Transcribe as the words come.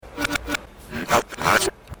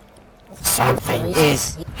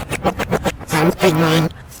is something on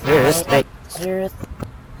Thursday.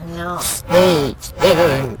 No. Stay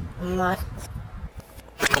tuned. My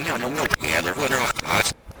No, no, no. Yeah, they're